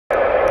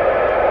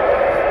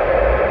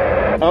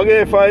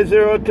Okay,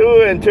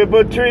 502 and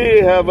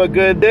 333, have a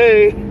good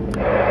day.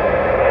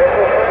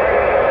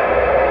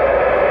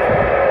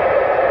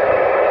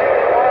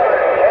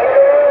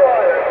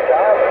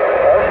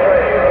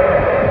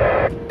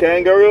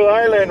 Kangaroo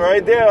Island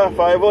right there,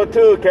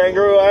 502,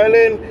 Kangaroo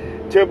Island,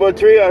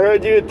 333, I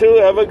heard you too,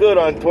 have a good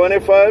one,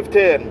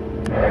 2510.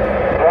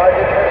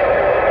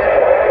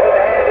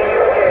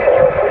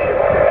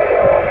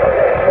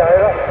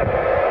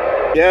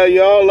 Yeah,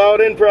 you all loud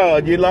and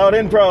proud. You loud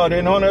and proud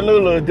in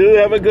Honolulu. Do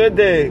have a good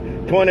day.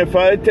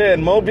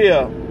 2510,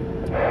 Mobile.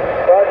 Roger,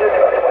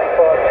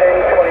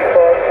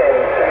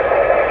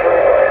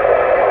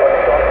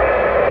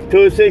 2510,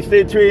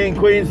 263 in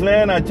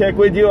Queensland. I check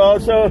with you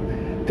also.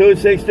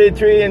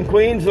 263 in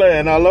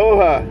Queensland.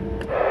 Aloha. Aloha.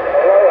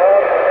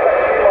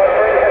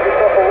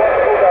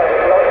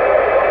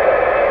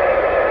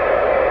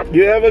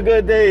 You have a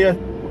good day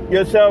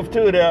yourself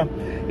too there.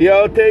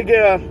 Y'all take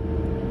care.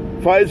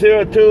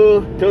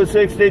 502,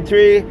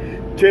 263,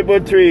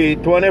 333,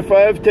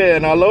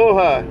 2510,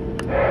 Aloha.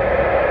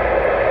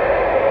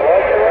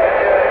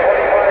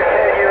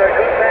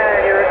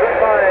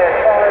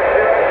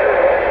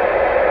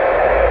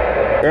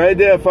 Right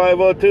there,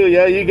 502.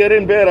 Yeah, you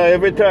getting better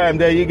every time.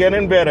 There, you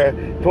getting better.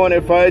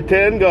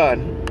 2510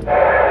 gone. There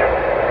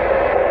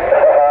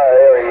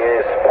he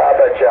is,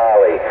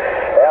 PapaChHI.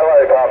 Hello,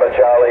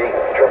 PapaChHI.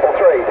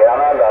 333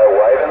 down under,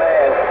 waving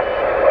hand.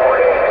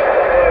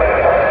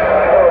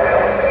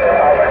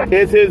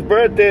 It's his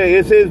birthday.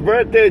 It's his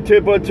birthday,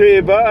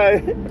 333. Bye.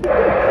 Every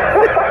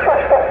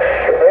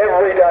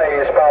day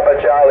is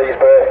PapaChHI's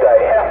birthday.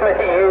 How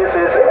many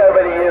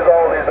years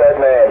old is that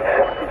man?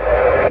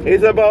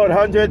 He's about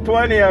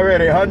 120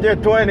 already.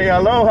 120.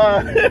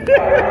 Aloha.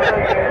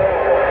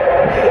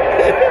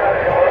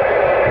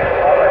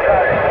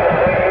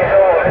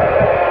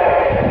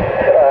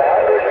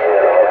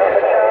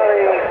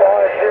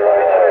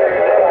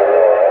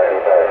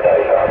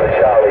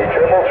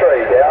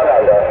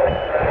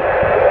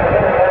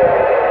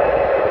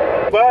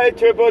 Bye,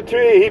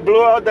 333. He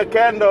blew out the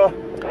candle.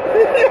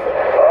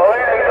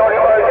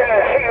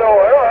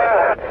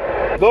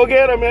 Go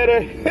get him,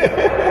 Eddie.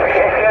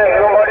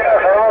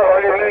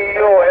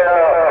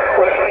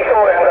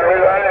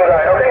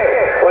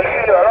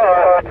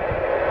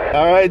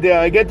 All right, there.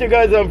 I get you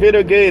guys on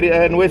VideoGates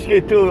and Whiskey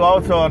 2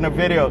 also on the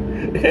video.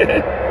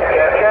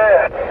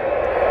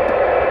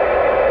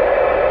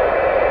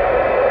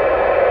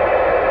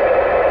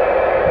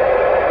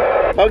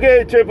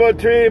 Okay,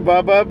 333.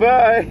 Bye, bye,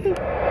 bye.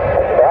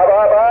 Bye,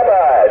 bye, bye,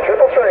 bye.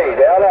 333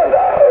 down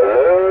under.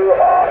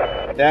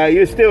 Aloha. Yeah,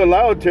 you still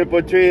loud,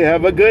 333.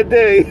 Have a good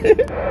day. And you too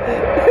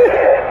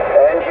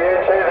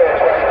there,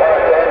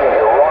 2510.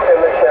 You're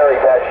rocking the cherry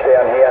patch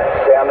down here.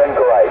 Sounding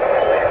great.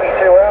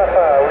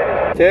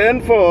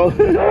 10-4.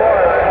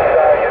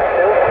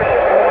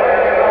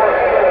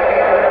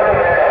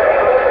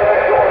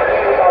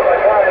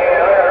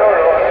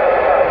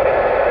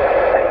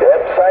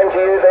 Yep, same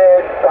to you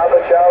there,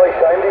 PapaChHI,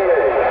 same to you.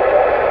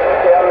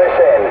 Down this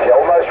end, you're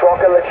almost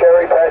rocking the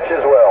cherry patch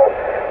as well.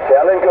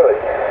 Sounding good.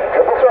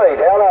 333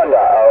 down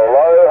under.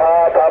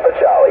 Aloha,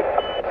 PapaChHI.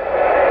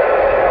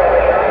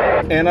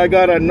 And I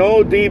got a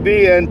no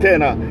DB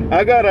antenna.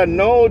 I got a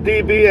no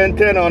DB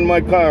antenna on my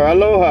car.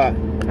 Aloha.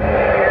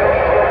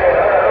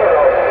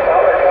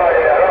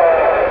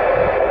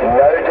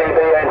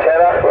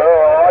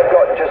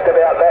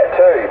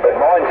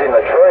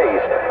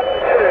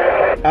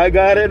 I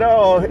got it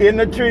all in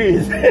the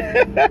trees.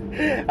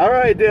 All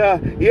right,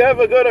 you have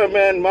a good one,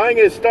 man. Mine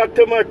is stuck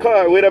to my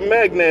car with a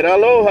magnet.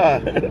 Aloha.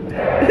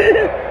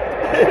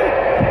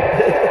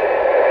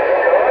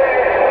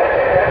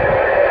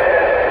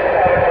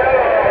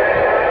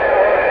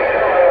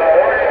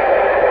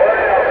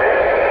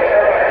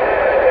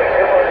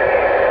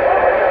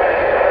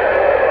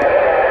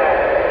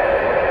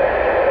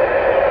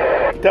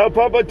 Tell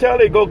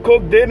PapaChHI go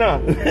cook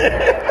dinner.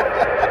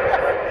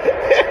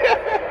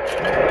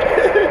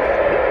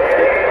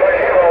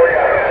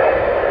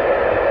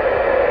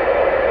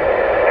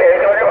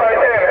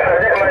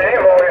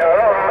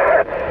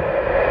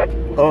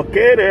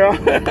 Okay, there.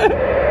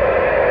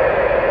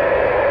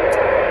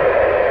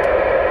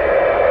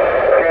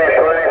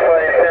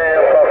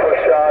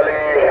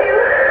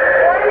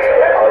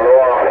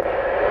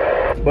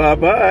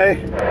 Bye-bye.